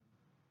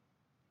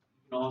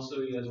And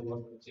also, you guys are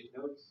welcome to take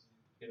notes.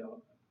 You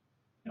know,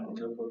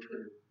 notebook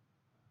or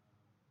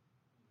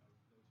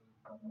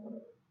whatever.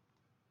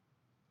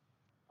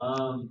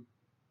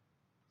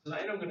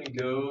 Tonight I'm going to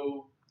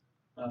go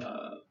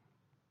uh,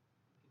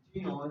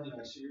 continue on in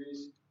our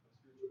series of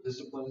spiritual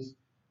disciplines.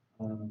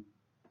 I'm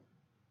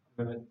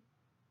going to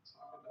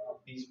talk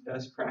about these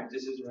best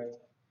practices, right?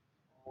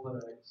 All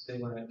that I say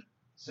when I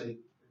say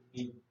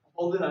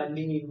all that I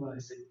mean when I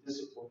say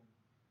discipline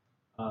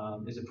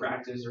is a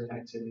practice or an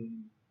activity,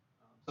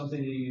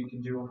 something that you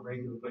can do on a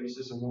regular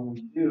basis, and when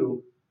we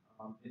do,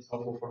 it's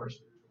helpful for our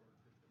spiritual life.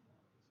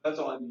 That's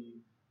all I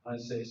mean when I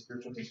say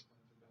spiritual disciplines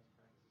or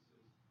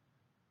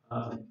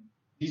best practices.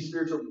 These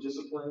spiritual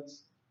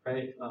disciplines,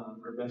 right,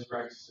 or best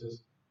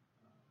practices,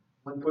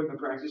 when put into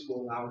practice,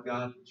 will allow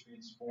God to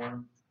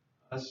transform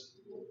us.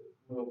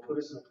 Will put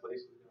us in a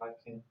place where God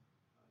can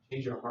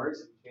change our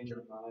hearts and change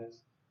our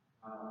lives.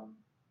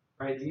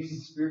 Right?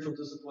 These spiritual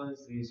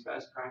disciplines, these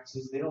best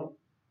practices, they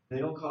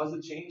don't cause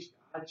a change.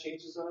 God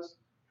changes us,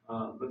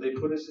 but they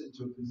put us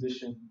into a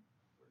position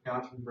where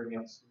God can bring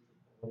out spiritual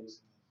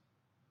qualities.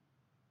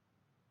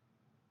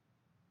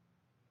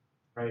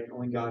 Right?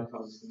 Only God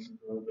causes things to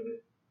grow, but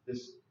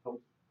this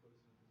helps put us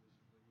in a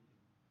position where we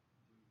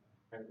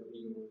can do that. Right? Where we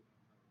can work.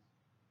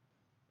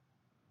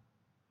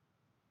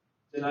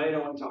 Tonight I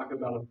want to talk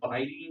about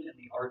abiding in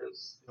the art of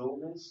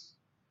stillness.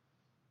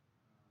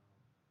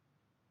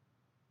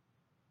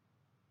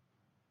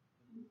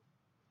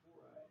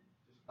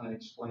 Before I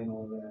explain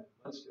all that,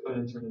 let's go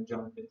ahead and turn to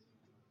John 15.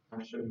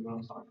 I'll show you what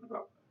I'm talking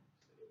about.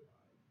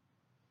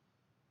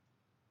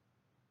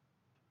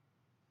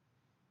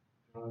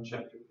 John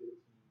chapter 15.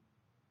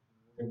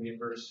 We're going to be in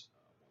verse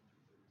 1 through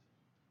 13.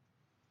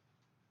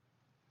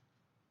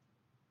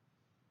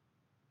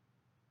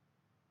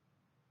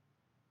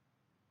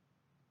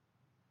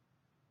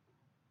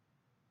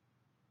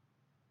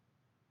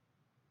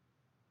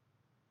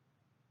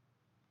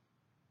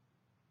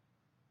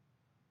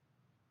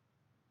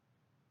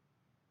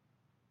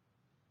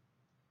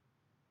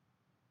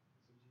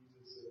 So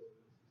Jesus says,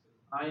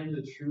 I am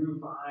the true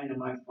vine, and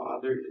my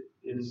Father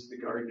is the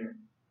gardener.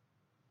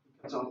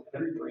 He cuts off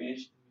every branch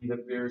in me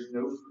that bears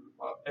no fruit,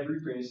 while every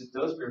branch that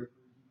does bear fruit,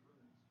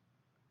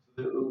 he prunes,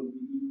 so that it will be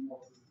even more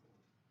fruitful.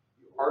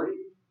 You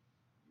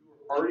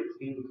are already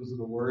clean because of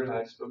the word I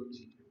have spoken to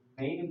you.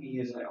 Remain in me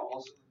as I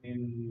also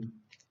remain in you.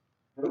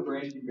 No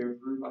branch can bear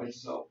fruit by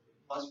itself. It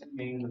must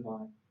remain in the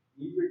vine.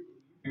 Neither can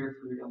you bear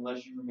fruit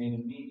unless you remain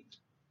in me.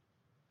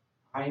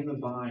 I am the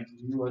vine, and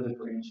you are the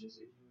branches.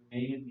 If you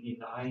remain in me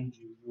and I in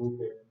you, you will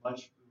bear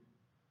much fruit.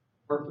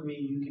 Apart from me,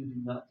 you can do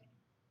nothing.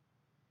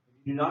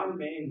 If you do not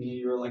remain in me,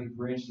 you are like a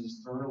branch that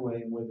is thrown away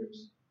and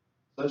withers.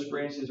 Such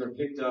branches are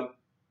picked up,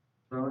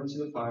 thrown into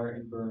the fire,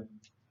 and burned.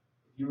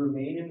 If you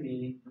remain in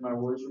me, and my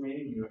words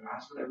remain in you,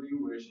 ask whatever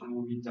you wish, and it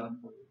will be done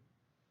for you.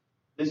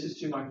 This is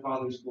to my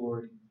Father's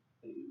glory,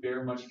 that you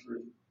bear much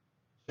fruit,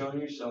 showing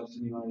yourselves to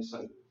be my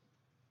disciples.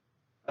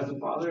 As the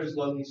Father has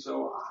loved me,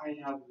 so I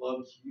have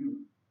loved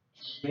you.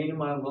 Remain in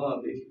my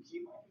love. If you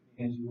keep my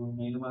commands, you will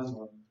remain in my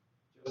love,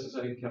 just as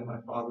I have kept my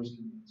Father's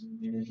commands and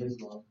remain in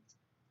his love.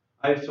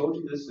 I have told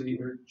you this so that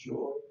your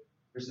joy,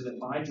 or so that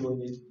my joy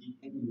may be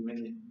in you, and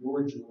that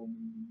your joy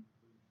may be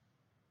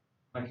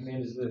complete. My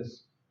command is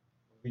this: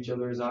 love each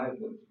other as I have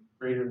loved you.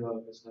 Greater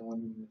love has no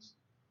one than this,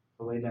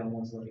 to lay down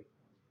one's life.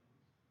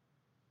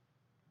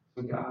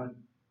 So God,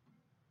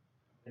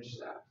 I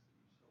just ask that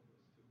you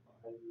help us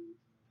to abide in you.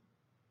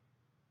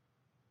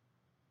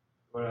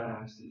 Lord,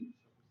 I ask that you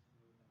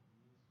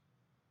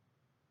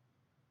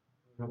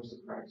help us to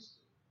practice it,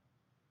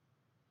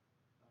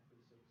 not for the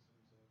sake of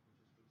ourselves,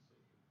 but just for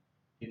the sake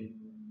of getting to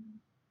know you.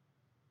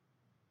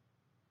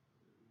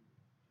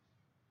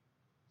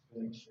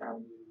 Spending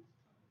extravagant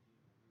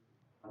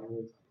time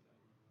with you.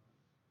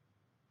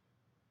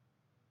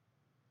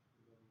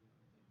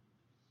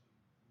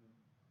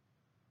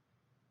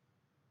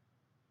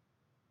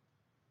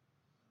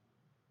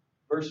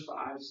 Verse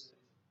 5 says,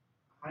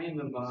 I am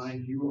the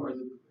vine, you are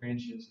the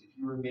branches. If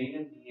you remain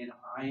in me and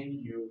I in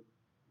you,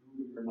 you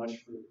will bear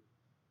much fruit.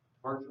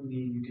 Apart from me,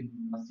 you can do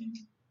nothing.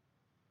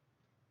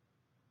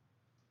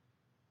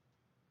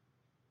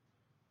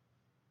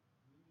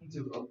 We need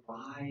to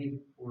abide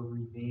or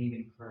remain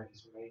in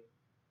Christ, right?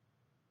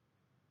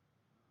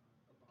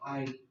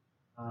 Abide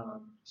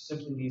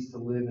simply means to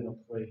live in a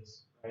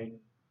place, right?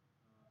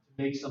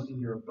 To make something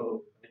your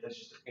abode. Right? That's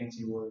just a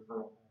fancy word for a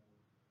home.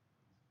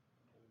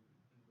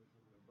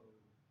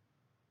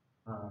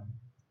 Um,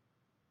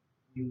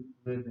 we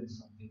live in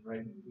something,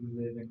 right? We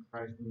live in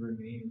Christ, we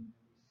remain in Him,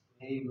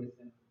 we stay with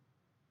Him,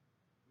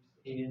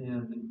 we stay in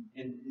Him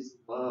and His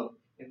love.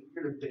 If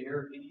we're to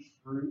bear any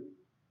fruit,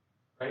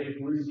 right?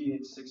 If we're to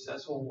be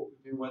successful in what we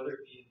do, whether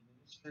it be in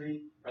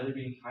ministry, whether it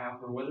be in Kyle,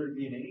 or whether it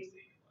be in anything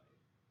in life,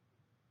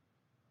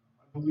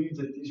 I believe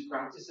that these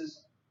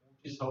practices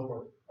won't just help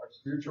our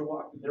spiritual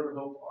walk, but they will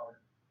help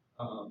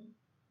our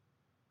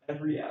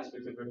every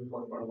aspect of every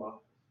part of our life.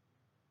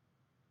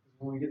 Because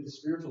when we get the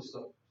spiritual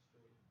stuff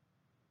straight,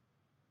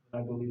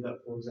 then I believe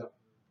that flows out.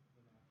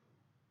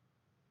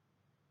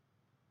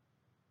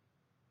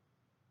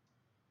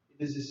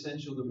 It is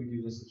essential that we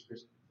do this as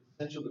Christians. It's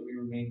essential that we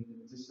remain in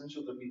Him. It's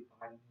essential that we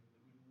abide in Him,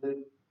 that we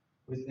live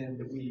with Him,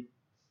 that we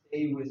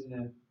stay with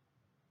Him.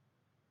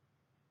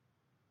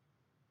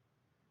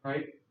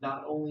 Right?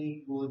 Not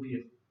only will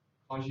it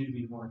cause you to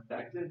be more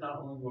effective, not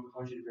only will it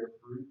cause you to bear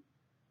fruit,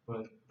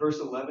 but verse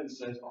 11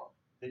 says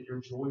that your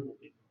joy will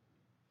be complete.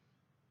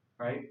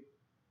 Right?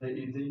 That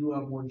you will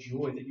have more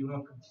joy, that you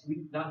have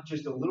complete, not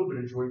just a little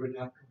bit of joy, but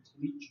have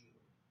complete joy.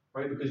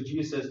 Right? Because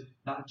Jesus says,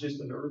 not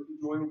just an earthly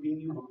joy will be in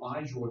you, but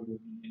my joy will be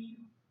in you.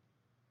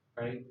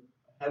 Right?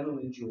 A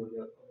heavenly joy, a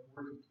more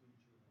complete joy.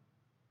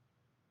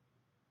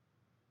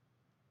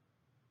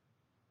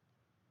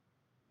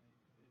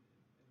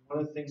 And one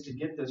of the things to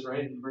get this,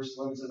 right, in verse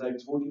 11 says, I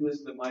told you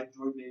this, that my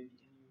joy may be in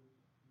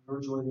you, your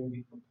joy may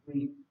be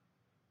complete.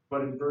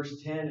 But in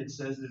verse 10, it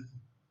says that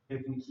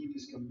if we keep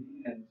His commands,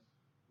 we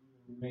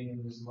will remain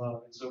in His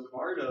love. And so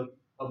part of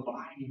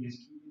abiding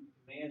is keeping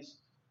the commands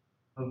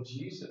of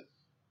Jesus.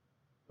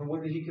 And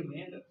what did He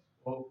command us?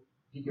 Well,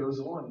 He goes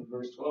on in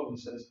verse 12 and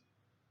says,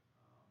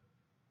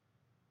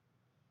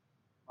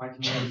 my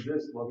command is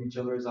this, love each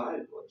other as I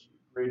have loved you.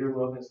 Greater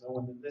love has no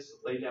one than this, to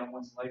lay down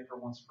one's life for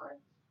one's friends.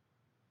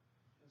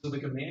 And so the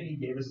command He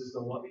gave us is to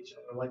love each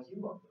other like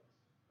He loved us.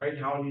 Right?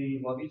 How did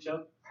He love each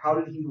other? How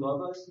did He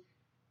love us?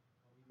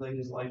 He laid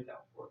His life down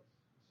for us.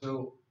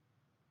 So,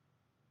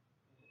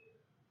 in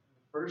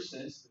the first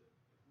sense, if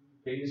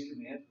we obey His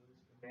commands,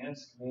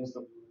 commands that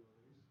we will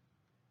others,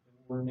 and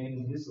will remain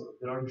in His love,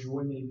 that our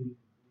joy may be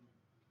complete.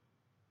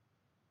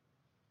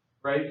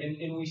 Right?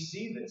 And we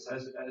see this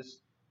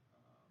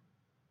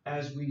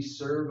as we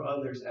serve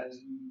others, as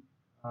we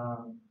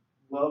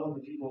love on the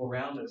people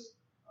around us.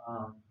 A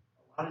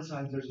lot of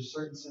times there's a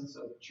certain sense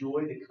of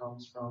joy that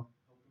comes from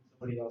helping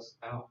somebody else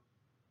out.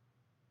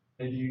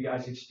 Maybe you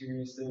guys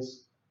experience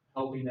this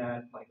helping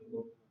at like a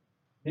local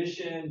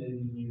mission.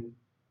 Maybe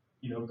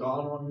you've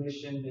gone on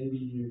mission. Maybe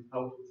you've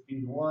helped with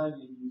Feed One.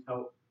 Maybe you've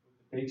helped with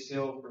the bake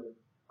sale for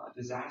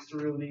disaster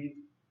relief,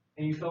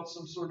 and you felt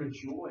some sort of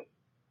joy.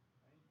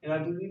 And I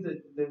believe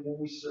that when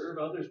we serve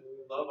others, when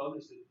we love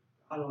others, that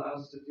God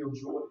allows us to feel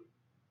joy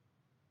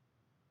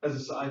as a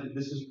sign that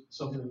this is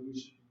something that we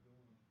should be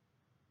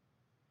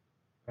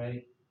doing.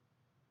 Right?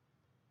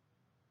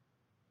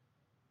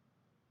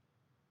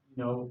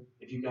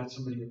 If you got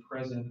somebody a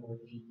present, or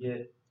if you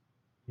get,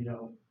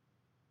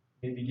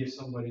 maybe give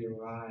somebody a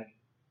ride,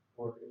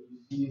 or if you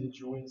see the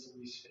joy in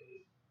somebody's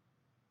face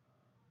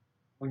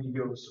when you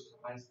go to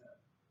surprise them.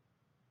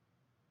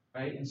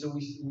 Right? And so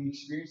we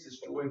experience this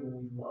joy when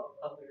we love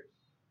others.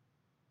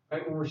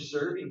 Right? When we're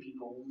serving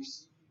people, when we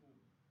see people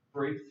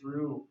break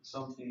through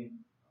something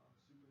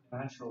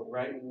supernatural,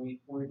 right? When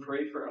we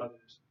pray for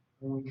others,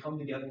 when we come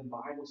together in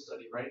Bible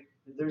study, right?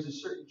 That there's a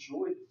certain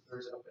joy that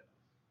stirs up in us.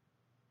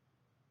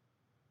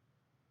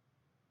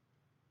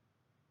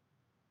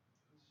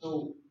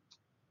 So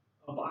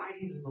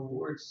abiding in the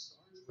Lord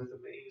starts with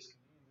obeying His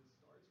commands. It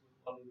starts with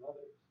loving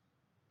others.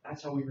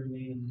 That's how we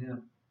remain in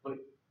Him. But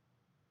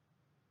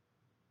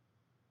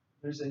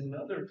there's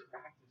another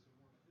practice, a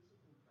more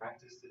physical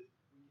practice that we can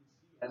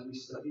see as we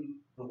study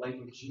the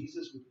life of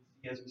Jesus. We can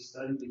see as we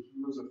study the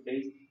heroes of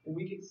faith, and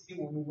we can see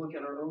when we look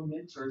at our own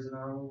mentors in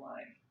our own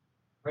life.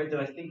 Right? That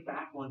I think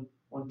back when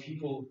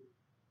people,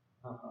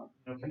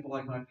 people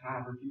like my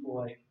pap, or people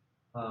like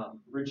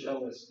Rich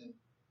Ellis,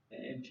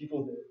 and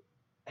people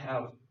that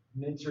have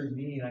mentored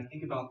me, and I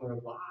think about their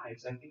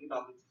lives. I think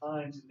about the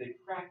times that they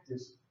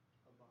practice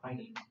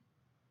abiding.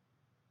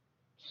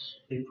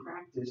 They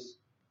practice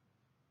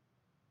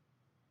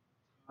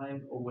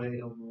time away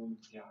alone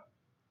with God.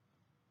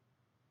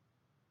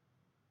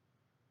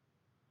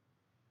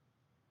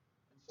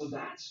 And so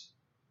that's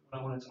what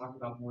I want to talk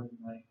about more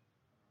tonight.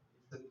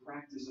 It's the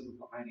practice of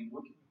abiding.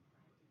 What can we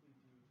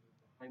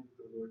practically do to abide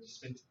with the Lord, to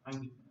spend time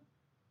with Him?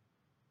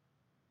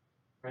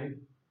 Right?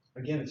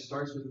 Again, it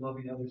starts with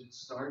loving others. It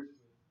starts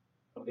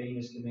with obeying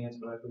His commands.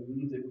 But I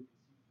believe that we can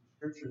see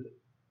from Scripture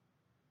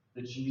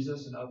that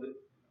Jesus and other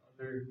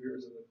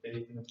heroes of the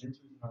faith and the mentors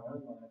in our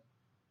own lives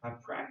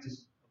have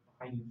practiced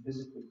abiding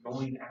physically,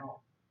 going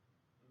out,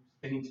 and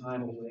spending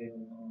time away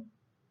alone.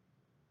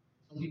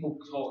 Some people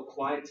call it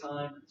quiet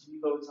time, or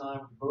TiVo time,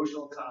 or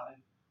devotional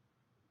time.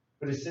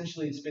 But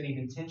essentially, it's spending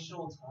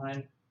intentional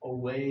time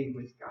away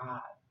with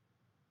God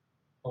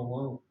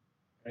alone.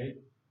 Right?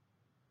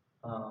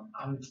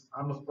 I'm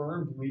a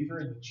firm believer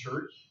in the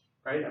church.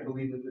 Right? I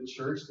believe that the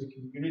church, the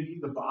community,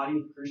 the body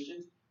of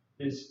Christians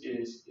is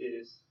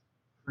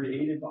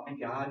created by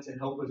God to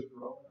help us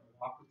grow in our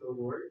walk with the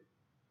Lord.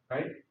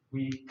 Right?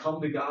 We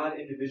come to God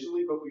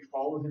individually, but we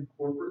follow Him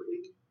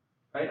corporately.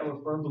 Right? I'm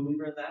a firm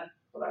believer in that.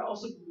 But I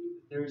also believe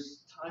that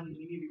there's time that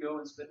you need to go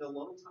and spend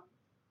alone time.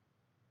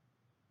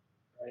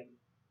 Right?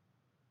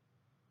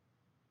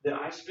 That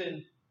I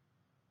spend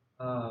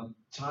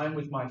time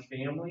with my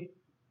family,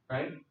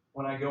 right,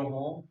 when I go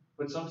home.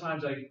 But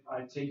sometimes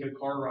I take a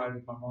car ride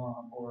with my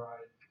mom, or I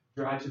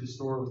drive to the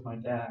store with my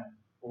dad,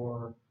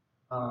 or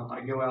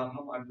I go out and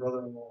help my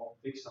brother-in-law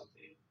fix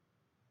something.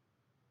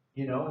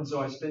 And so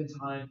I spend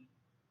time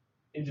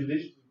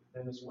individually with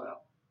them as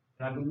well.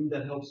 And I believe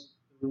that helps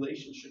the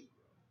relationship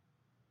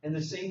And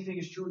the same thing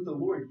is true with the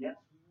Lord. Yes,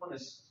 we want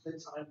to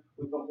spend time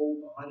with the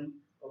whole body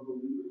of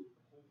believers,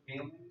 the whole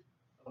family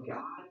of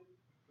God.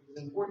 But it's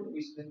important that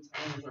we spend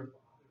time with our Father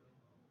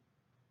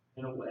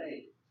in a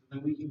way so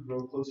that we can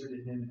grow closer to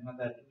Him and have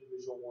that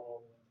individual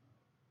one-on-one.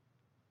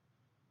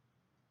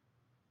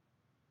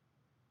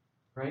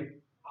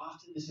 Right?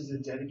 Often this is a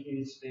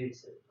dedicated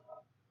space, a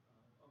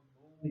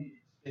moment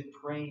spent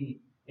praying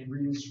and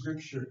reading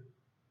Scripture.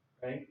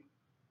 Right?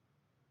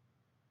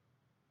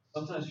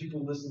 Sometimes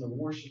people listen to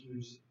worship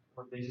music,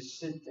 or they just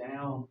sit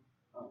down,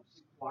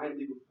 sit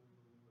quietly before the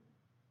Lord.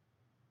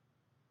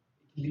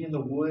 It can be in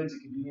the woods,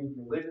 it can be in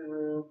the living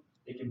room,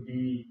 it can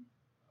be,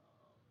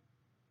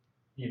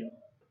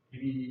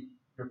 maybe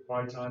your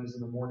quiet time is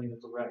in the morning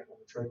at the rec on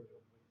the treadmill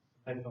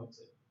with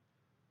headphones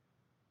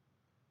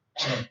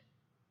in.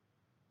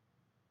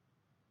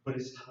 But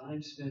it's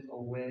time spent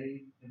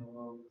away and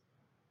alone.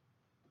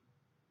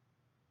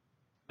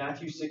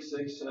 Matthew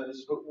 6:6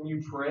 says, "But when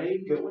you pray,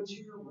 go into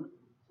your room,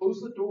 close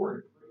the door,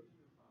 and pray to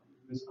your Father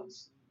who is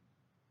unseen.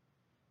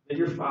 Then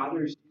your Father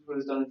who sees what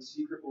is done in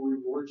secret will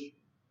reward you."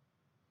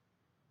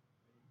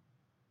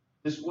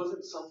 This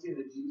wasn't something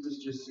that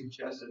Jesus just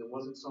suggested. It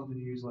wasn't something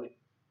he was like,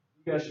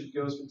 "You guys should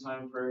go spend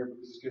time in prayer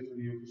because it's good for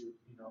you because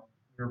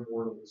you're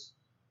mortals."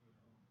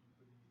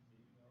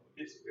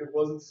 It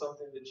wasn't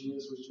something that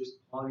Jesus was just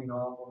pawning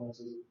off on us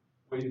as a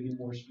way to be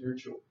more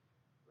spiritual.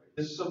 Right?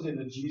 This is something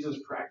that Jesus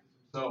practiced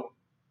himself.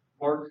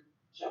 Mark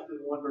chapter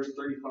 1, verse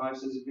 35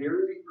 says,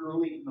 "Very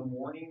early in the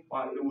morning,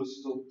 while it was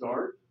still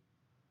dark,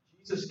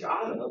 Jesus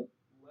got up,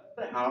 left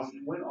the house,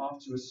 and went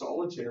off to a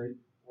solitary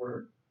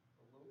or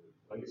a lonely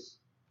place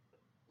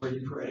where he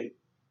prayed."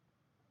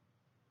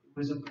 It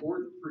was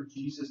important for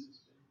Jesus to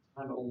spend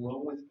time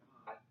alone with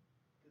God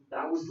because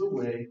that was the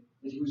way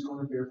that he was going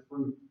to bear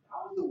fruit.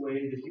 That was the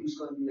way that he was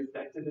going to be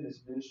effective in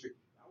his ministry.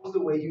 That was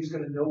the way he was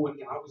going to know what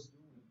God was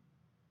doing.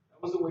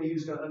 That was the way he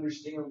was going to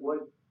understand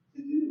what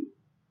to do.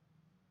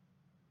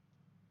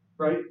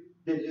 Right?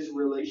 That his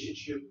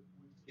relationship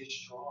is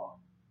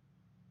strong.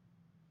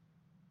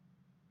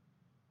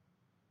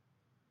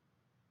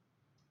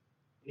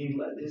 And he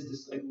led his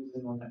disciples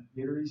in on that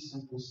very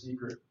simple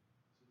secret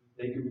so that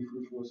they could be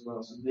fruitful as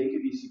well, so they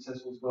could be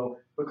successful as well.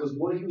 Because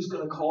what he was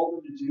going to call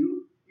them to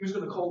do, he was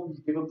going to call them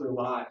to give up their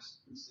lives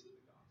for the sake of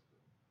the gospel.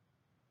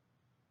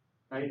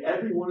 Right?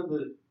 Every one of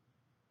the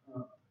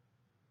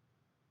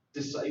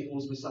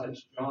disciples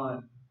besides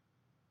John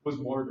was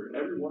martyred.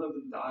 Every one of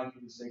them died for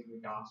the sake of the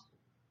gospel.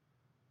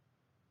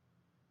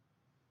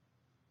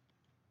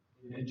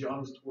 And John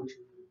was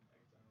tortured.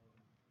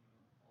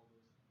 All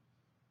those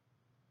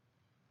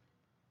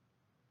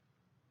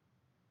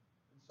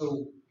things.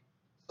 So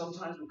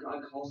sometimes what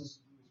God calls us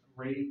to do is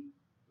great.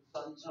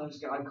 Sometimes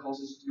God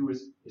calls us to do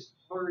is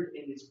hard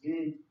and it's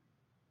big.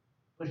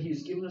 But He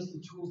has given us the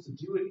tools to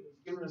do it.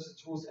 He's given us the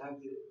tools to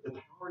have the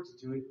power to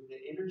do it, and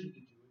the energy to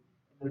do it,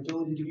 and the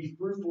ability to be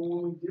fruitful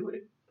when we do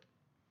it.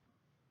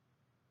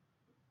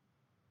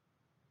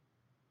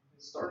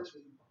 It starts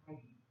with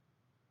abiding.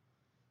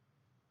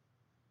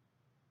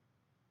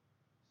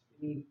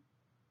 Spending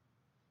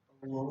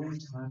alone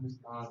time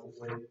with God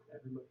away from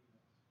everybody else.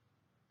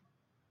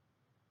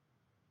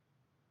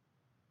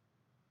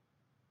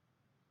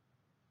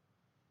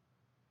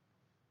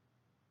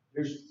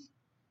 There's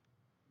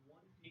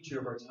one feature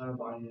of our time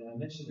abiding, and I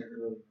mentioned it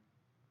earlier,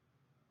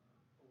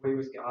 away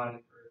with God,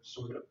 or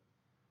sort of,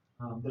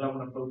 that I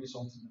want to focus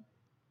on tonight.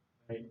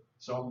 Right?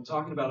 So I'm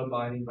talking about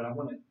abiding, but I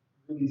want to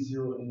really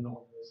zero in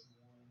on this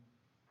one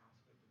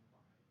aspect of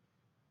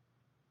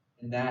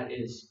abiding, and that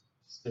is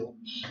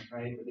stillness,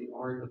 right? Or the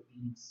art of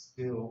being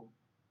still.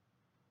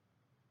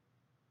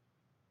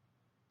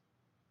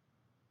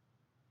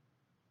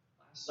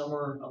 Last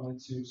summer, I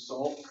went to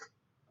Salt,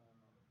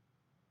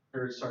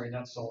 or sorry,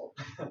 not Salt.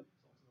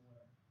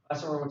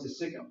 Last summer, I went to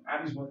Sikkim.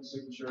 Abby's wearing the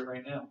Sikkim shirt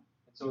right now,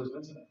 and so is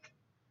Vincent.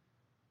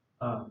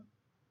 Um,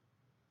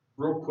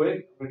 Real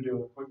quick, I'm going to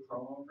do a quick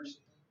promo for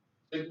Sikkim.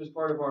 Sikkim is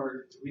part of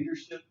our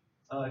leadership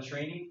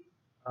training.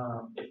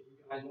 If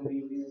you guys want to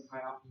be a leader in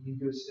kayak, you need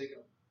to go to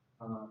Sikkim.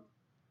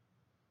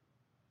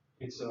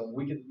 It's a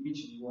week at the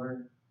beach, and you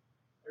learn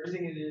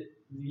everything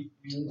you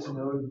need to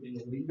know to be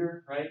a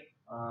leader, right?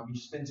 You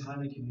spend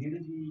time in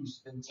community, you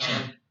spend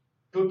time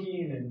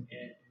cooking and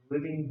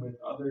living with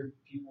other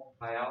people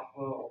in Pi Alpha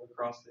all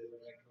across the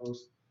Atlantic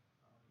coast.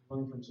 You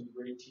learn from some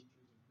great teachers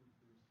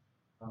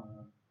and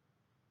preachers.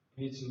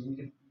 And it's a week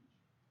at the beach.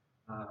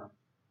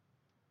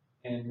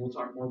 And we'll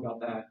talk more about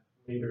that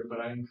later, but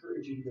I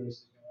encourage you to go to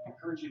I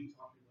encourage you to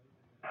talk to them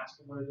and ask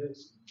them what it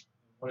is, and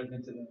what it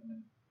meant to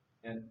them,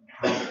 and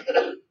how you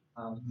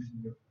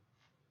can go.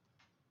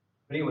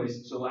 But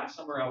anyways, so last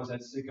summer I was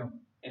at Sikkim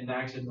in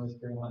Jackson, North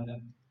Carolina,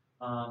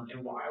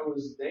 and while I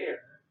was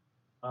there,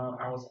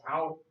 I was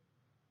out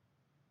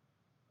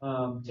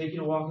taking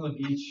a walk on the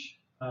beach.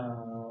 I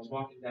was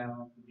walking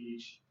down the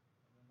beach.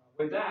 On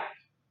my way back,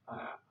 I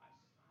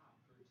stopped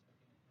for a second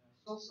and I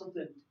saw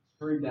something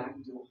scurry back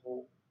into a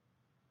hole.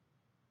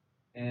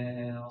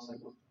 And I was like,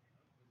 what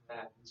the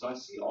heck is that? And so I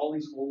see all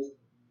these holes in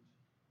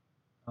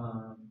the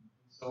beach.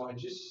 So I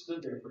just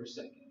stood there for a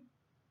second.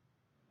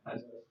 As I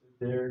stood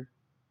there,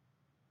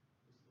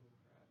 this little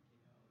crab came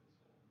out of his hole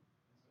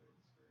and started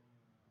scurrying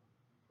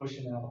around,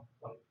 pushing out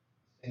like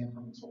sand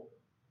from his hole.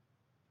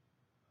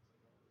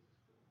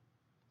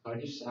 So I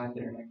just sat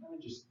there and I kind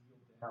of just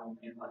kneeled down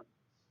and like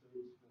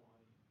stood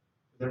squatting.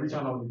 Because every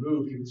time I would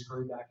move, he would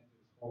scurry back into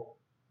his hole.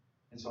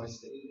 And so I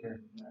stayed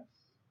there and I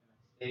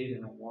stayed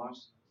and I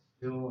watched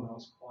and I was still and I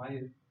was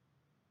quiet. And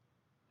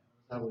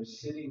as I was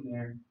sitting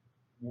there,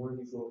 more of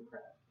these little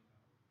crabs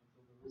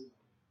came out.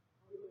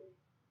 Until there was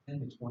like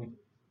 10 to 20 little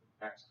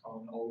crabs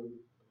crawling all over the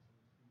place,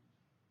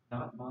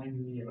 not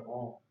minding me at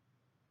all.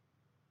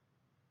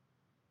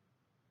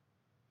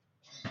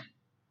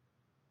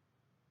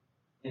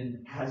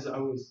 And as I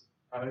was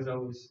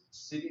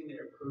sitting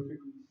there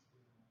perfectly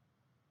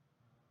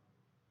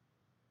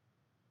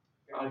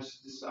still, God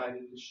just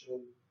decided to show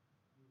me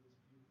this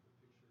beautiful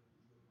picture of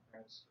these little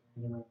crabs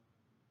swimming around.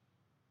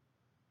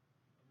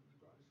 And he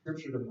brought a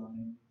scripture to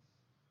mind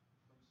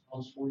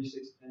from Psalms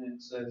 46:10.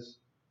 It says,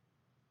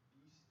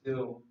 "Be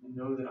still and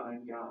know that I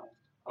am God.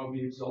 I will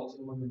be exalted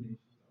among the nations.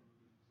 I will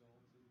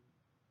be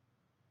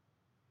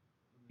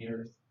exalted in the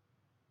earth."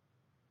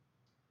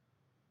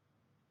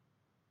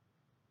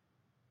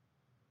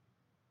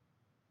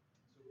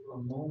 So for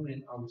a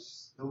moment, I was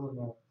still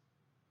enough to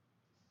see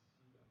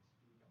God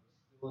speak. I was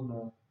still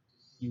enough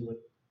to see what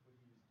he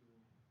was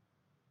doing.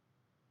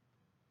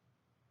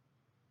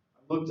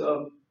 I looked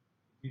up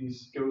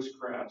these ghost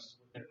crabs,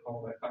 what they're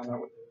called. I found out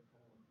what they were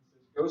called. It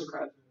says ghost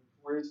crabs are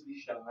notoriously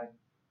shy,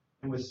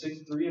 and with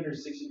 360-degree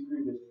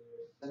vision,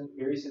 they're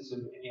very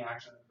sensitive to any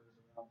action that occurs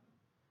around them.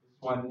 This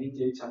is why many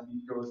daytime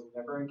beachgoers will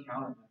never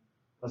encounter them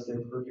unless they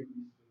are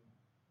perfectly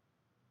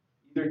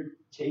still. Either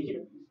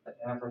taken a piece by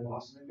nap or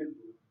lost in a good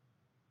mood,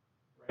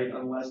 right?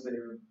 Unless they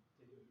are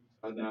taken a piece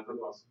by nap or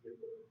lost in a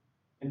good mood.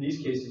 In these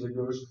cases, a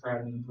ghost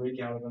crab may break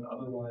out of an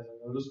otherwise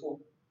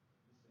unnoticeable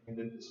thing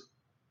that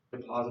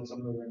deposits some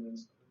of the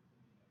remnants of it.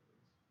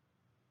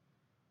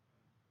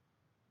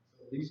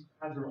 So these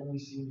crabs are only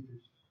seen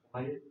because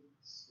they're quiet,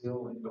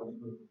 still, and don't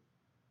move.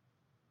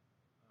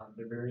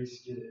 They're very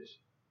skittish.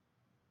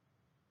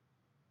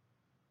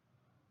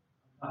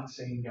 I'm not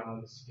saying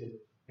God is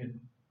skittish and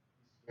he's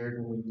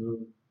scared when we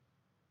move.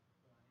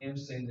 I am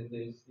saying that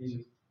there's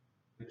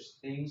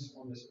things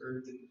on this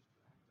earth that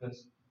distract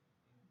us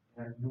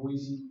and are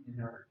noisy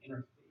in our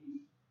faith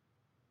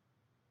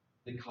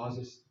that cause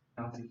us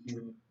not to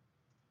hear Him,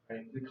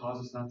 right? That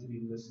cause us not to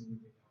be listening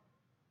to God.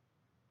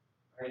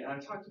 Right? And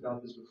I've talked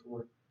about this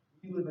before.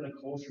 We live in a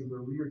culture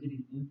where we are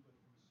getting input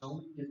from so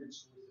many different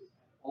sources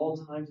at all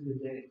times of the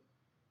day,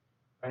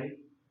 right?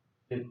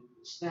 The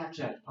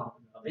Snapchat's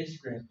popping up,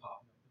 Instagram's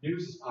popping up, the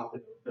news is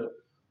popping up, the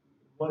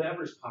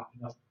whatever's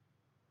popping up.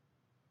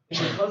 And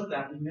because of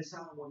that, we miss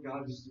out on what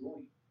God is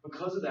doing.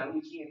 Because of that,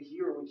 we can't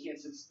hear or we can't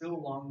sit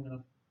still long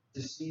enough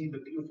to see the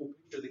beautiful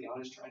picture that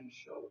God is trying to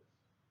show us.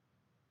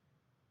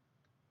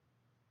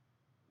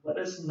 Let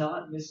us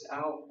not miss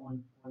out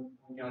on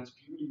God's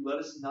beauty. Let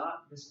us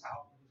not miss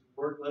out on His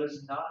work. Let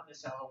us not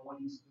miss out on what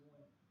He's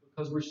doing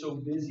because we're so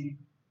busy,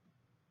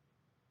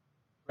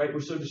 right?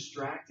 We're so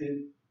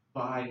distracted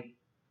by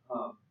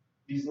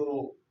these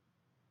little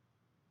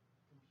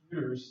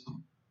computers,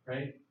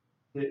 right?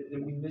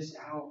 That we miss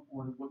out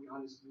on what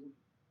God is doing.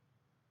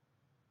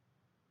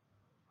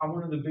 I'm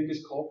one of the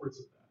biggest culprits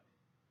of that.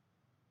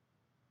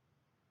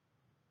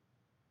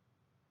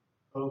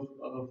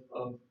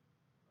 Of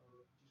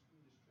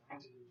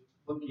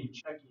just being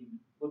distracted,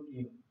 just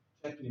looking,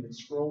 checking, and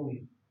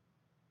scrolling.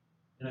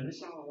 And I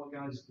miss out on what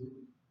God is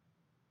doing.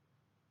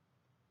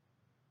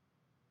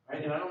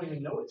 Right? And I don't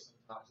even know it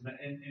sometimes.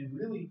 And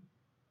really,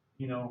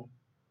 you know,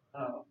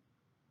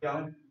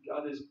 God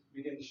is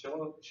beginning to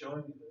showing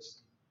me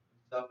this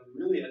and stuff. And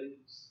really, I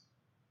didn't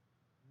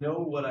know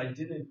what I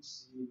didn't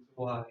see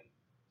until I saw it.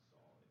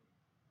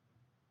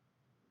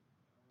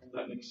 I don't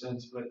know if that makes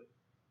sense, but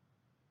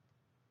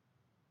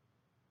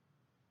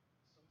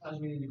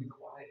sometimes we need to be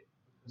quiet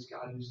because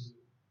God uses a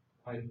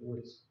quiet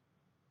voice.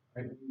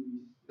 Right? We need to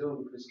be still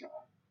because God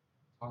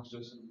talks to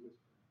us in a whisper.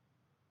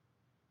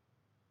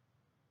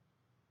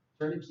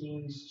 Turn to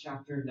Kings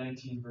chapter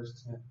 19,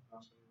 verse 10.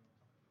 I'll show you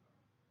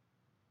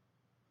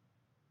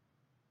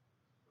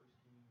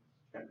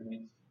what I'm talking about. 1 Kings chapter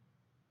 19.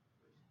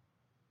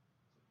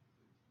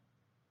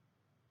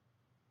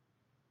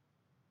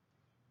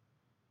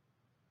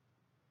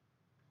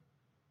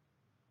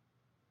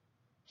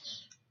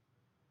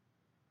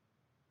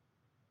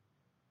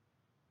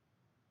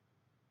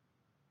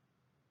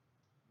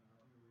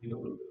 Read a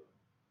little bit.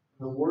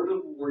 The word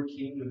of the Lord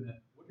came to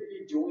him. What are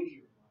you doing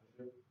here,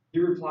 Elijah? He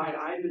replied,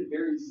 I have been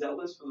very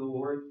zealous for the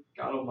Lord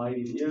God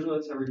Almighty. The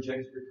Israelites have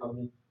rejected your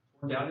covenant,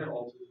 torn down your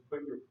altars, and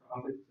put your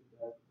prophets to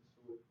death with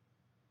the sword.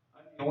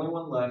 I'm the only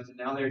one left, and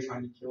now they are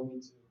trying to kill me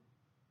too.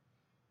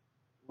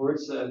 The Lord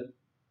said,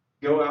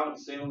 go out and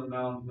stand on the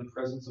mountain in the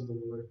presence of the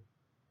Lord,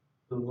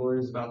 for the Lord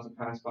is about to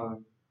pass by.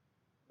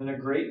 Then a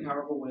great and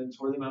powerful wind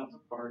tore the mountains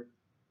apart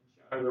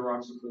and shattered the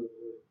rocks before the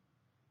Lord.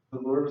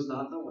 The Lord was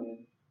not in the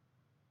wind.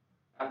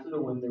 After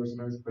the wind, there was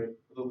an earthquake,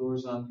 but the Lord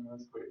was not in the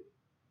earthquake.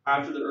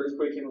 After the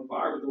earthquake came a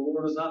fire, but the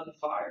Lord was not in the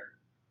fire.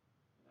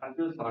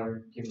 After the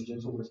fire came a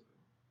gentle whisper.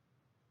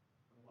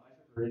 When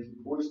Elijah heard it, he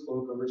pulled his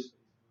cloak over his face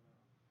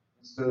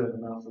and stood at the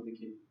mouth of the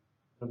cave.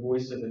 The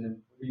voice said to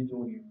him, "What are you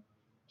doing here?"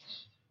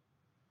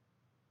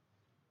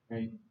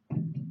 Right?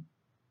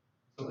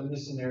 So in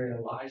this scenario,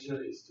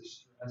 Elijah is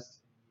distressed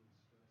and he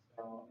is stressed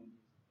out and he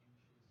is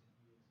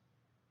anxious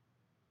and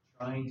he is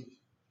trying to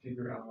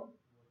figure out what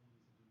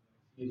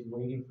he needs to do next. He is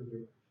waiting for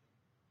direction.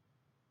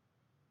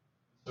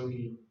 So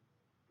he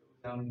goes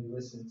down and he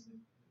listens and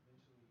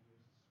eventually he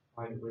hears this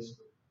quiet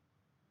whisper.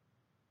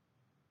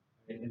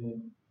 Right? And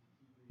then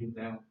he reads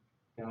down.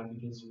 God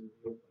begins to reveal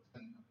what's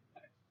going to happen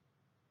next.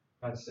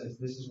 God says,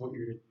 "This is what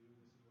you're to do. This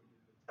is what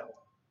you're to tell."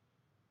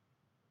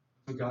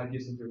 So God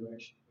gives him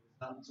direction. But it's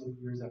not until he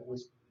hears that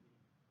whisper that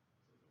he says,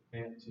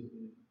 "Okay, to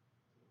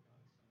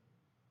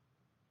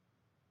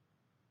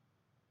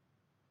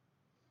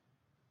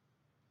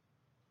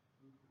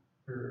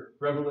the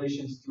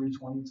Revelations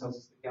 3:20 tells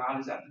us that God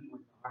is at the door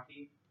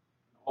knocking,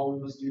 and all we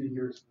must do to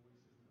hear His voice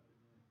is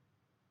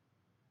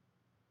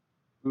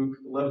let Him in. Luke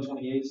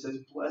 11:28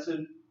 says,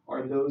 "Blessed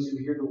are those who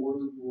hear the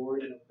word of the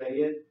Lord and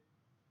obey it."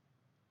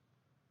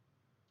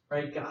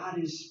 Right? God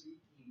is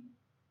speaking.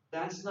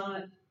 That's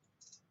not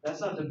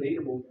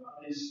debatable.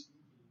 God is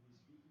speaking.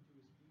 He's speaking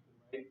to His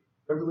people. Right?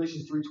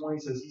 Revelation 3:20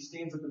 says He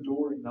stands at the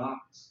door and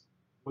knocks,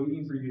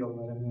 waiting for you to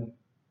let Him in.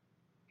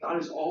 God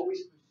is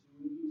always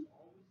pursuing. He is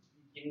always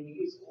speaking.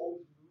 He is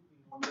always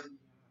moving on your behalf.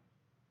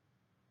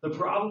 The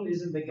problem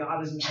isn't that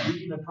God isn't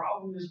speaking. The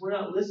problem is we're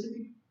not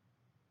listening.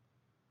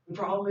 The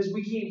problem is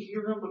we can't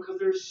hear Him because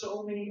there's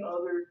so many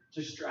other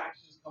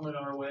distractions coming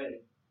our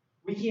way.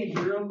 We can't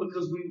hear Him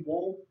because we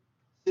won't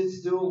sit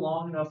still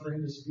long enough for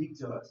Him to speak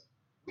to us.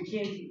 We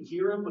can't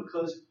hear Him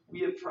because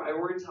we have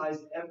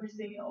prioritized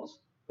everything else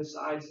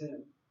besides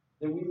Him.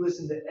 That we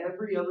listen to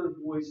every other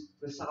voice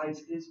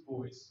besides His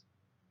voice.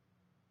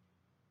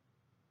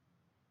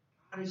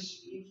 God is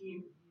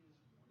speaking.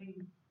 He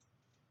is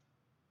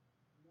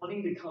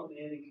wanting to come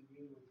in and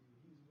commune with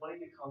you. He's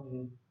wanting to come in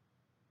and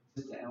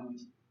sit down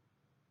with you.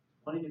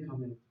 He's wanting to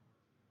come in.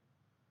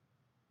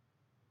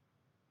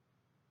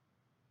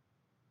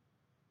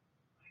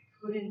 I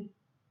couldn't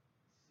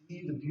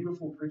see the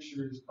beautiful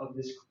pictures of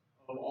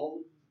all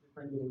of these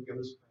different little ghost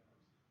crowds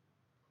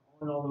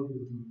crawling all over the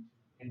beach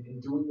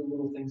and doing the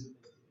little things that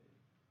they did.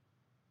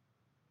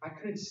 I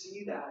couldn't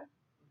see that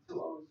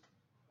until I was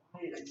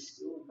quiet and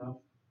still enough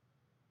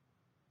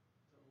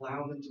to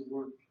allow them to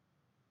work.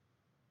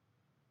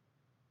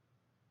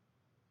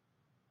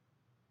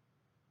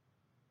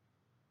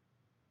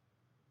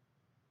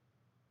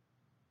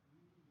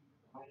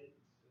 Quiet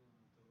and still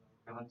enough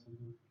to allow God to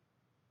work.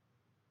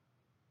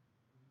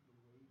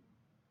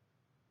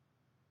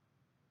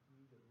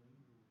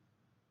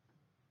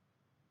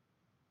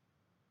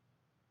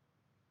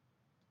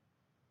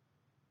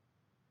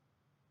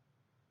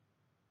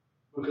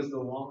 Because the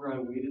longer I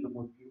waited, the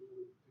more beautiful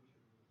the picture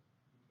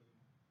became.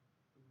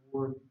 The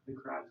more the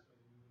crowd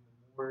started moving,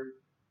 the more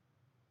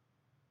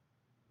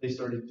they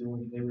started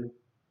doing. They were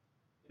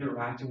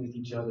interacting with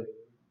each other.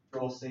 They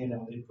draw sand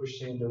out. They push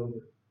sand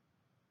over.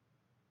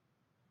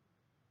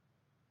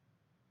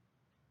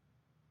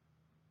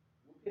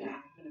 What could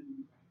happen if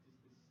we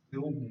practice this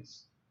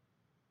stillness?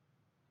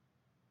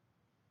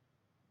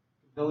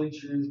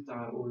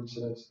 CompellingTruth.org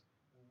says,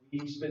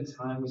 when we spend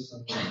time with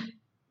someone,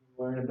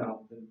 we learn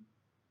about them,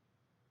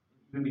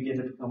 and even begin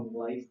to become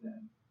like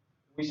them.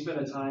 When we spend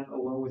a time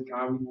alone with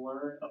God, we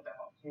learn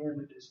about Him.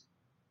 It is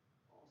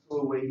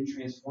also a way He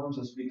transforms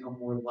us to become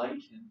more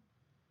like Him.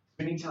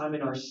 Spending time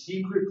in our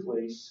secret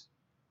place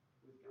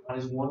with God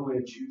is one way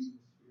of choosing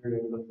the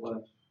Spirit over the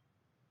flesh.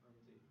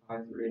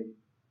 Romans 5-8.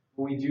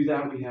 When we do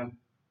that, we have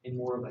a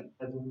more of a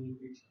heavenly eternal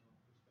perspective.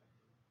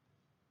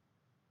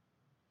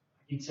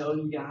 I can tell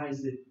you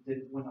guys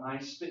that when I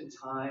spend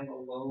time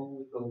alone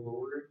with the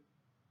Lord,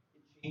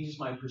 it changes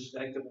my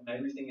perspective on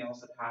everything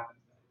else that happens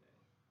that day.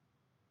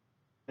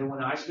 And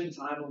when I spend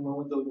time alone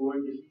with the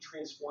Lord, that He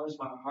transforms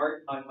my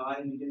heart, my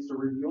mind, and begins to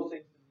reveal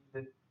things to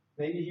me that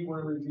maybe He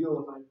wouldn't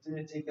reveal if I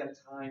didn't take that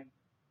time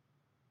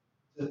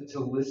to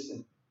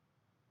listen.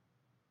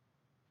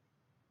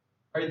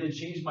 Right? That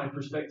changed my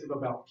perspective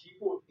about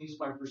people, it changed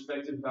my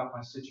perspective about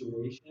my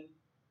situation, it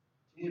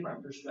changed my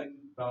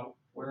perspective about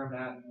where I'm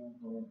at and where I'm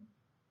going.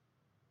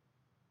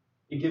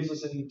 It gives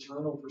us an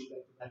eternal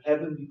perspective, a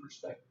heavenly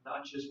perspective,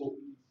 not just what we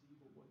can see,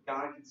 but what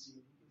God can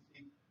see. He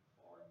can see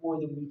far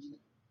more than we can.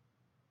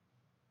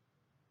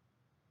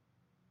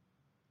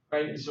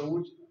 Right? And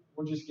so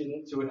we'll just get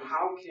into it.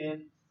 How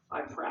can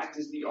I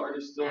practice the art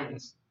of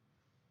stillness?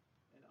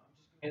 And I'm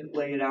just going to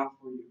lay it out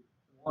for you.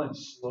 One,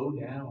 slow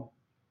down.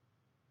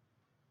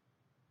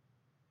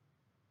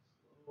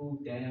 Slow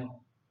down.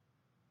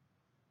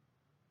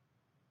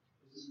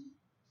 This is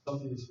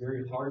something that's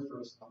very hard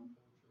for us in our culture.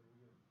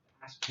 We are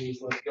fast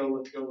paced. Let's go,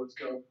 let's go, let's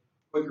go.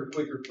 Quicker,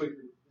 quicker, quicker.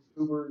 This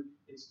Uber,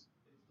 it's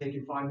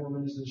taking 5 more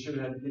minutes than it should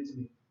have to get to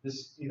me.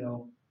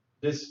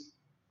 This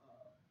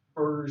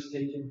burger's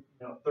taking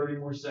 30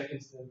 more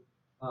seconds than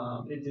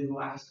it did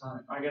last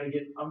time. I'm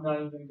not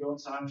even going to go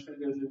inside. I'm just going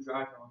to go through the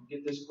drive-thru.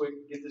 Get this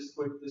quick, get this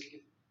quick, this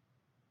quick.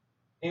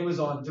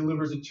 Amazon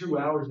delivers in 2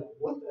 hours. Like,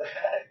 what the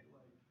heck?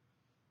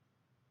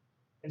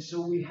 And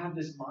so we have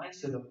this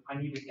mindset of, I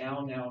need it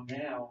now, now,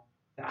 now,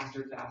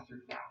 faster,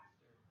 faster, faster.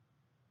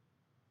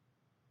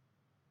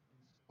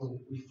 So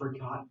we've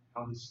forgotten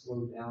how to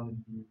slow down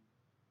and be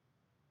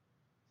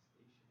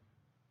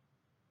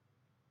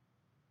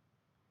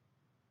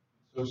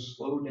stationary. So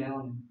slow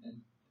down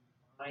and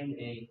find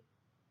a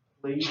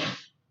place,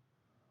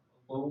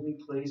 a lonely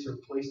place or a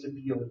place to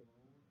be alone.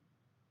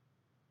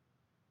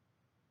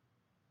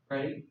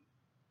 Right?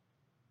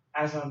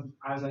 As I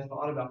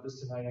thought about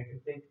this tonight, I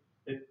could think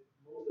that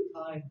most of the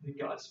time that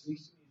God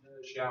speaks to me is in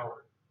the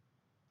shower.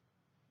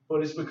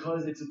 But it's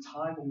because it's a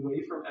time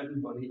away from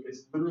everybody.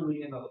 It's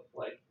literally in a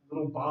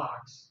little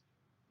box,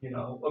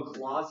 a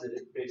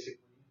closet basically.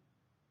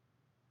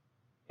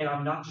 And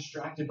I'm not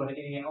distracted by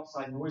any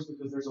outside noise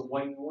because there's a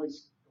white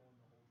noise going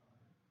the whole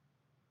time.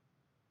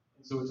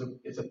 And so it's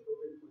a perfect place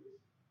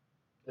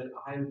that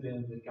I've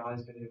been, that God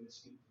has been able to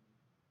speak to me.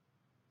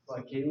 It's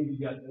like, Caleb, you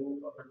got no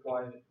other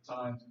quiet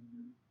times in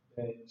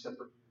your day except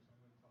for here, so I'm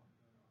going to talk to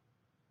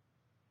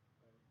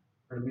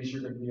you now. Or at least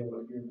you're going to be able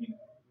to hear me now.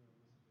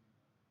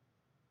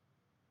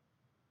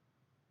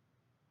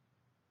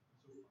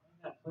 So find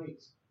that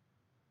place.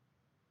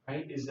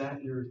 Right? Is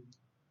that your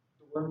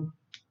dorm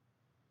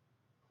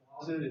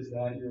closet? Is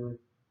that your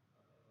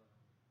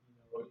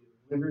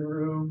living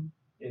room?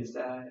 Is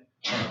that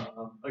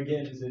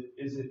again? Is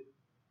it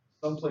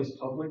someplace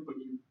public, but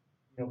you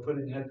put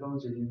in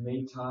headphones or you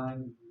made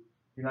time?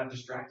 You're not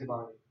distracted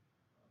by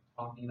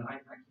talking. I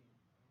can't get too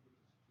distracted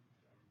by what's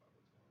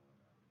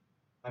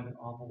going on around me. I have an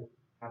awful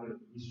habit of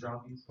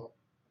eavesdropping, so I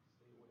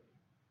stay away.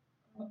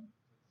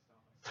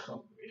 Stop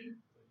myself. I just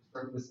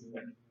start listening to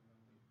everything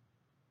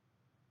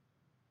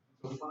around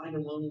me. So find a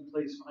lonely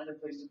place. Find a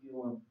place to be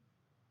alone.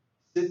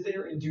 Sit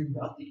there and do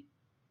nothing.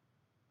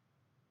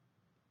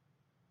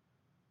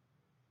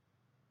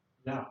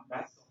 Yeah,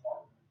 that's the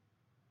hard one.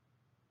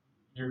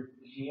 Your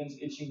hands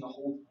itching the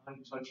whole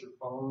time to touch your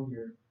phone.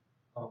 You're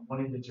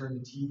wanting to turn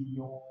the TV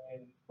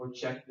on or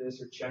check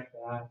this or check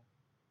that.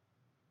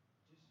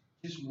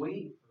 Just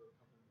wait for a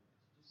couple minutes.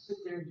 Just sit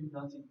there and do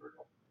nothing for a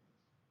couple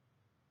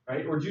minutes,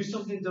 right? Or do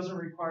something that doesn't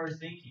require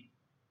thinking,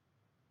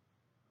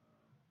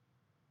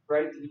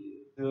 right?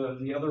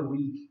 The other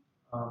week,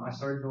 I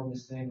started doing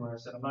this thing where I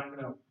said I'm not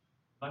gonna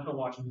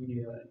watch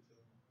media. I'm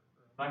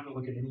not gonna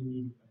look at any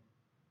media,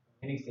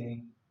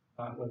 anything,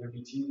 whether it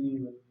be TV,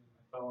 whether it be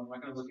my phone. I'm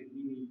not gonna look at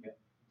any media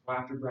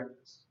until after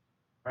breakfast.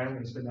 Right? I'm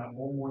gonna spend that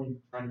whole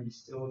morning trying to be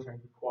still, trying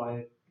to be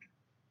quiet.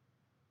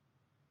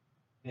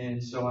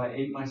 And so I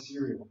ate my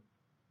cereal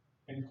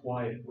in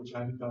quiet, which I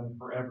haven't done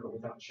forever,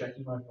 without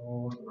checking my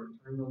phone or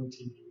turning on the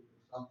TV or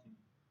something.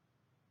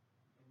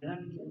 And then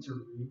I began to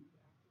read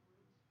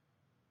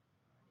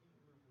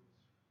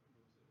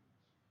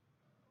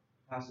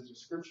a passage of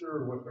scripture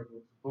or whether it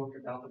was a book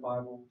about the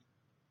Bible.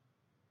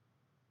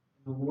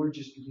 And the Lord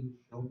just began to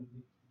show me,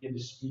 began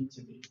to speak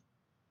to me.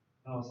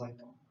 And I was like,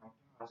 oh my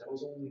gosh, I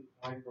was only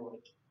quiet for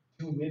like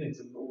 2 minutes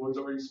and the Lord's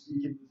already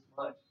speaking this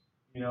much.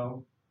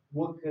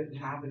 What could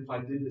happen if I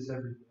did this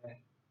every day?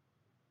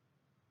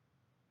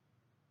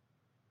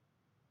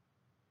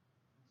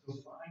 So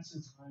find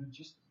some time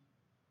just to be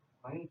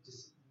quiet, to do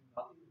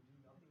nothing,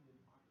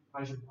 that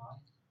occupies your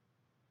mind.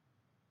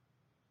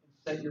 And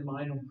set your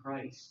mind on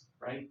Christ,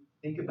 right?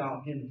 Think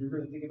about Him. If you're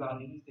going to think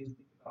about anything, think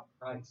about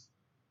Christ.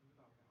 Think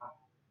about God.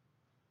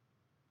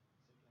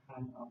 Say, God,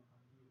 I'm here. I'm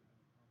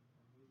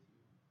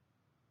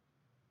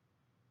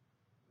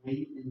with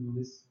you. Wait and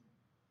listen.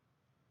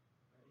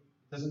 Right?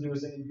 It doesn't do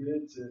us any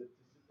good to sit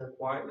there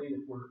quietly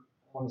if we're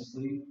falling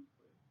asleep.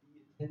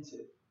 But be attentive.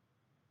 Get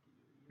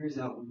your ears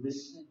out and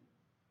listen.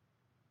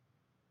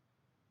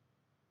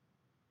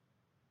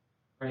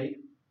 Right?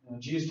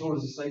 Jesus told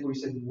his disciples,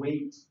 He said,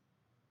 wait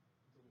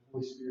until the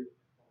Holy Spirit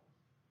falls.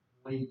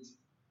 Wait.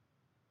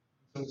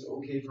 So it's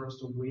okay for us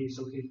to wait. It's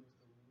okay for us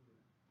to linger.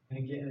 And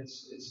again,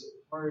 it's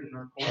hard in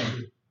our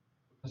culture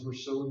because we're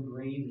so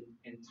ingrained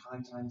in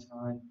time.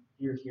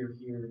 Here.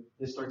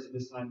 This starts at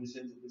this time. This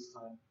ends at this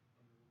time. And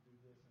we'll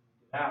do this and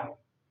we'll get out.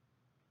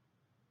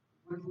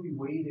 What if we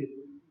waited? What if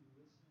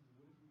we listened? What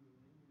if we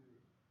lingered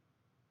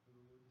for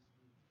the Lord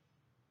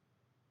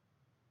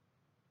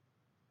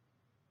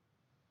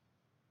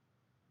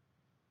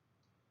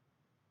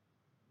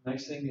to speak?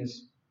 Next thing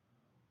is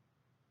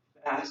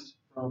fast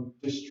from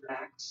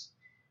distracts.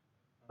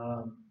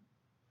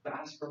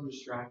 Fast from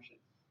distractions.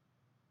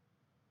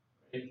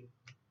 Right?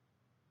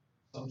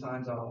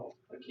 Sometimes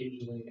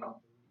occasionally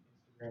I'll delete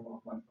Instagram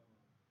off my phone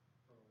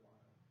for a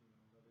while,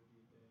 whether it be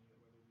a day or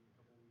whether it be a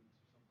couple of weeks or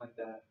something like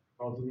that.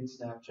 Or I'll delete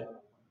Snapchat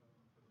off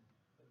my phone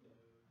for a day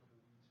or a couple of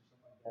weeks or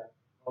something like that.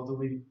 I'll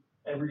delete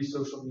every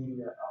social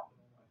media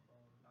outlet on my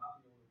phone, not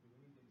be able to do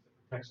anything except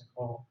for text and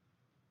call,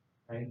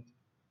 right?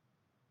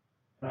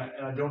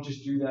 And I don't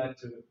just do that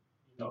to,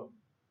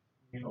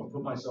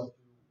 put myself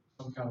through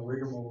some kind of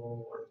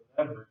rigmarole or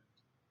whatever.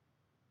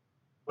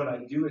 But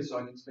I do it so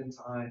I can spend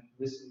time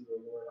listening to the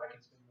Lord. I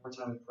can spend more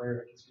time in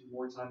prayer. I can spend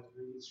more time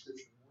reading the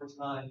Scripture, more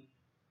time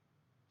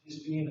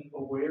just being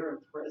aware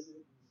and present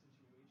in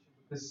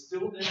the situation Because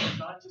stillness is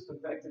not just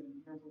effective in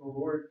hearing from the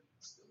Lord.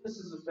 Stillness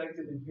is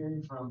effective in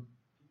hearing from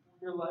people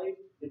in your life.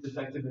 It's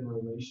effective in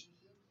relationships,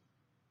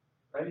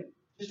 right?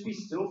 Just be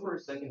still for a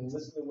second and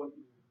listen to what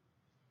your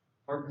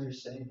partner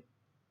is saying.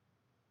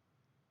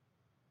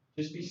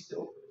 Just be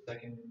still for a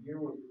second and hear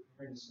what your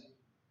parent is saying.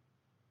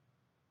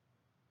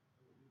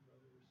 What your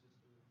brother or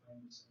sister or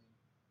friend is saying.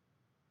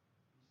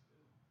 Be still.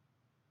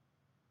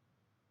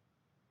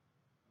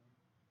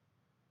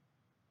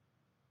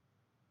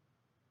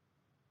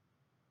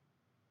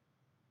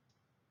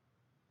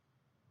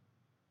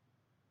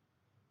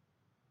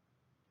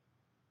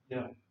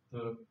 Yeah,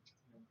 going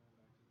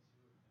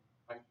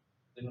back to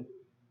the zero thing. They don't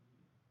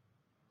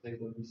they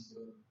will be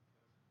still.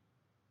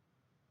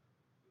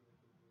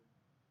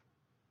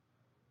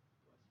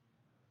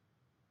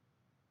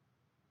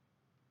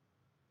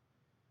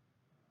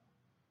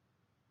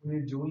 When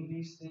you're doing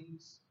these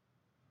things,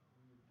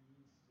 when you're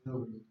being still,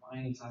 when you're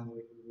finding time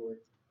away from the Lord,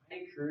 I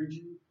encourage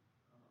you to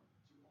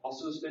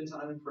also spend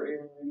time in prayer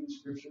and reading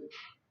Scripture.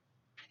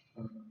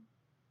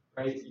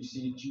 Right? You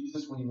see,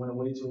 Jesus, when he went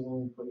away to a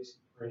lonely place,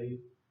 he prayed.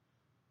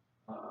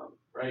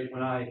 Right?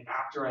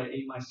 After I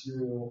ate my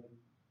cereal,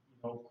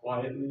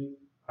 quietly,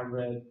 I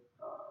read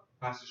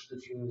passage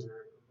scriptures or a book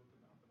about the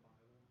Bible.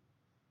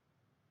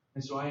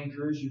 And so I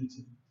encourage you to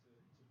be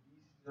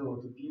still,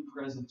 to be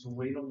present, to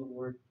wait on the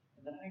Lord.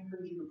 And then I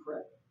encourage you to pray.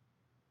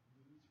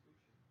 Read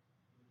Scripture.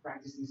 And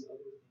practice these other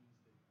things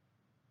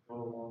that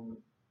go along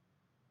with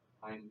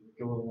abiding,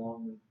 that go along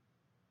with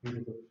your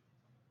devotion.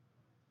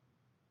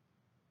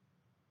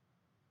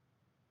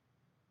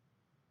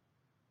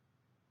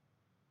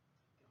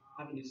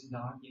 God is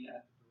knocking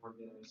at the door,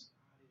 guys.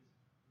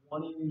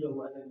 God is wanting you to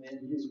let him in.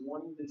 He is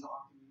wanting to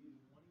talk to you. He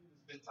is wanting to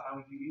spend time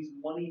with you. He's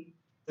wanting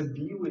to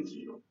be with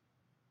you.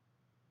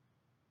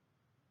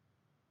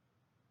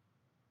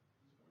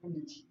 He's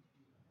wanting to teach you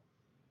all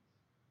things.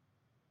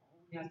 All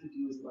we have to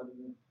do is let him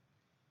in.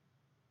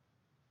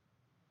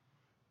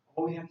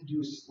 All we have to do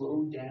is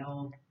slow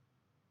down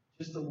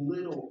just a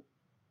little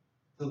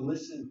to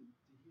listen,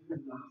 to hear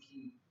him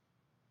knocking,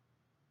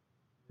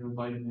 to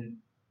invite him in.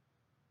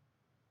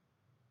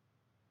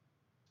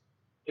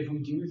 If we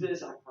do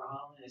this, I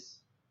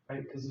promise,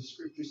 right? Because the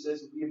scripture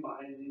says if we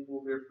abide in him,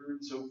 we'll bear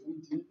fruit. So if we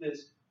do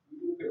this, we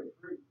will bear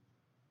fruit,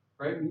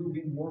 right? We will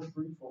be more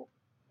fruitful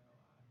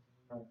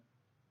in our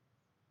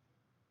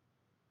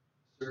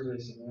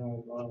service and in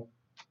our love.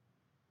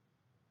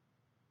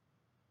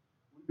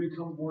 We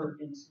become more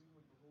in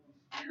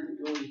tune with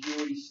the Holy Spirit. We'll be able to hear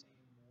what he's saying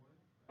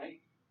more, right?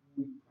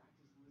 When we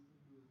practice listening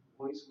to his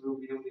voice, we'll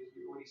be able to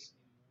hear what he's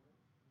saying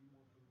more, be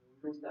more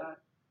familiar with that,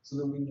 so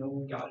that we know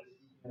when God is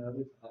speaking at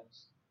other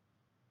times.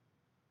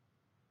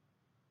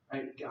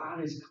 Right?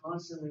 God is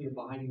constantly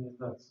abiding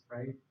with us,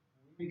 right?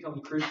 When we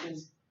become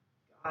Christians,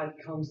 God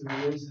comes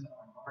and lives in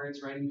our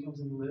hearts, right? He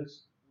comes and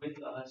lives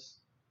with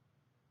us,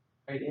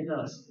 right? In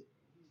us.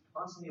 He's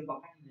constantly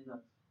abiding in us.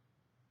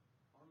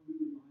 Are we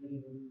abiding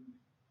in him?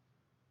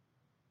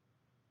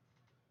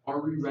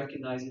 Are we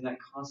recognizing that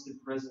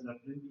constant presence of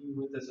him being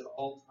with us at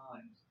all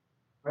times?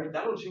 Right?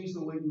 That'll change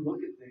the way we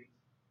look at things.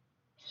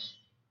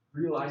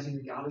 Realizing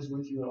that God is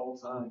with you at all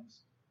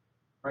times.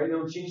 Right?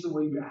 It'll change the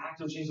way you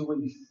act, it'll change the way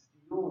you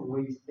feel, the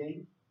way you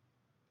think.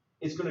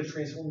 It's going to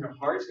transform your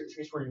heart, it's going to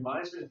transform your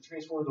mind, it's going to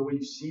transform the way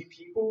you see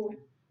people,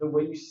 the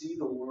way you see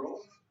the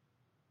world.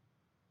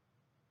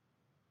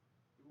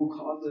 It will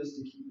cause us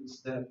to keep in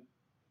step.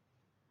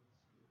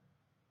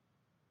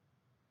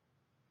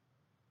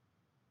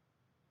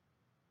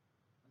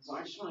 So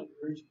I just want to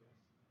encourage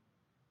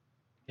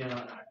you guys.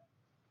 Again,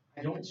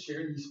 I don't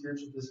share these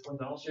spiritual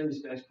disciplines, I don't share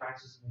these best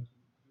practices to make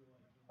you feel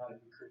like you're not a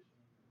good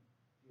Christian,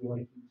 feel like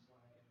you're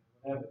slacking,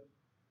 whatever. I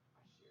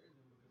share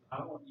them because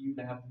I want you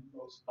to have the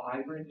most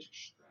vibrant,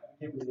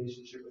 extravagant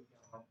relationship with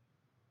God.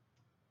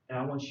 And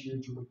I want you to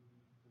be complete.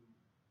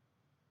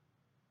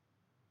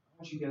 I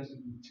want you guys to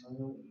be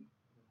eternally and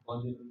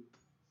abundantly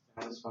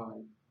satisfied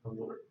in the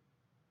Lord.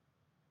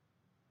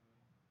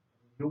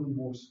 You'll be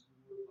more secure.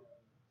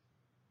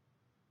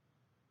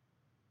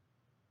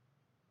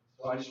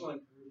 So I just want to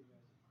encourage you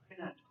guys to find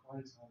that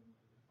quiet time with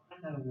Him.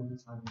 Find that alone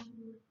time with the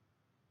Lord.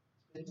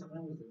 Spend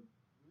time with Him.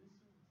 Listen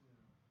to Him.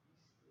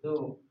 Be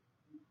still.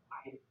 Be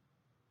quiet.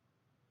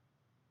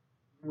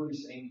 Hear what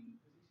He's saying.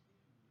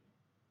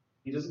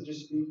 He doesn't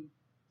just speak to me.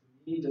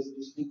 He doesn't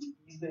just speak to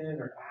Ethan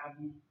or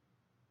Abby.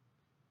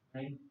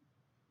 Right? He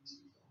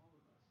speaks to all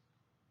of us.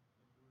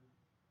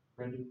 If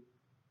we're ready and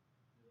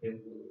able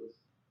to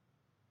listen.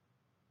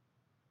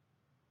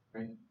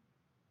 Right? At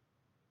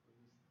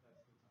least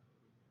that's the time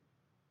that we hear.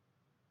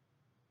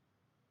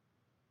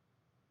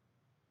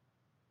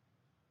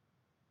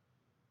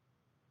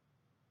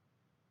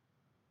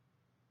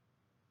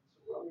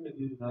 So what I'm going to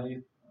do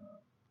tonight,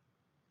 I'm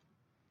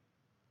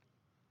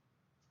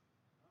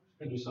just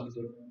going to do something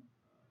different. I'm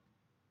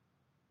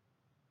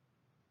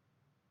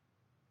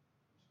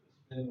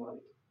just going to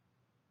spend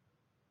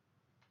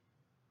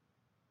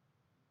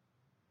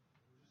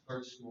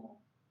start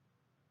small.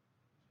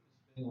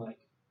 I'm just going to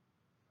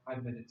spend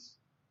 5 minutes.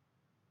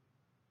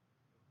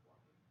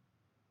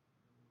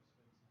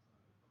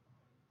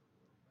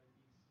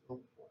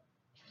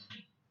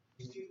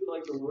 feel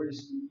like the Lord is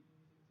speaking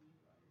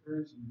to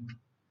you,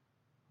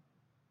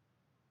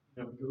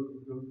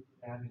 go to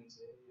Abby and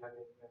say, hey, Abby, I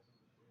got something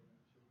to share.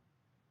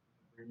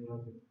 She'll bring it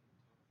up and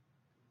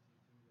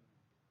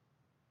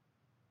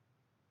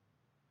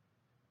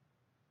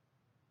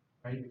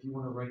right? If you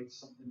want to write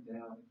something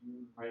down, if you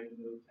want to write a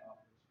note down,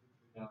 or a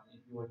scripture down,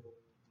 if you like the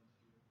Lord wants you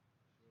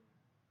to share,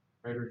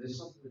 right? Or just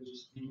something that's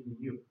just speaking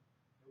to you.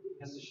 Nobody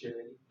has to share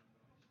anything.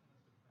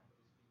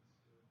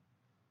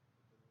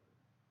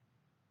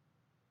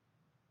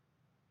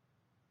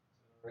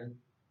 Right?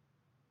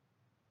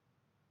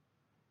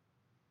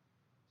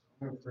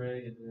 So I'm gonna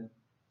pray, and then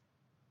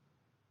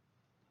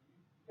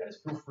you guys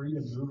feel free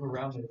to move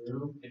around the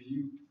room if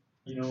you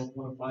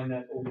want to find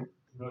that old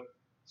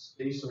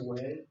space away.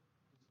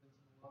 Spend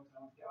some long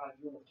time with God.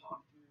 If you want to talk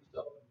to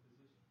yourself in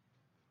position,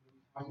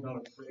 talk about a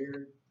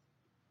prayer.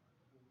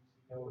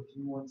 If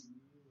you want to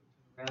kneel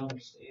or turn around or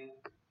stand,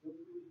 feel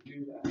free to do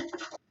that.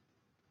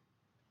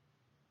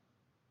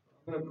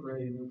 I'm going to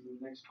pray, and then for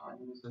the next 5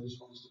 minutes, I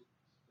just want us to spend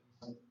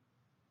some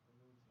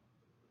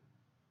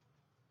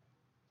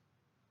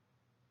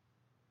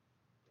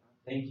God,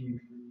 thank you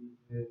for being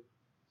good,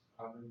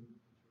 sovereign, and control.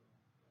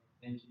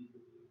 Thank you for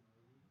being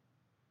mighty.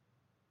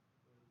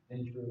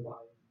 Thank you for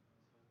abiding in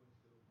us. Help us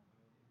to abide in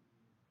you.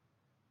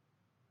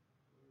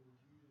 Lord, would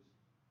you just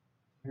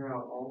clear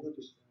out all the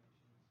distractions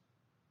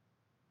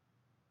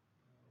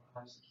in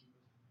our lives to keep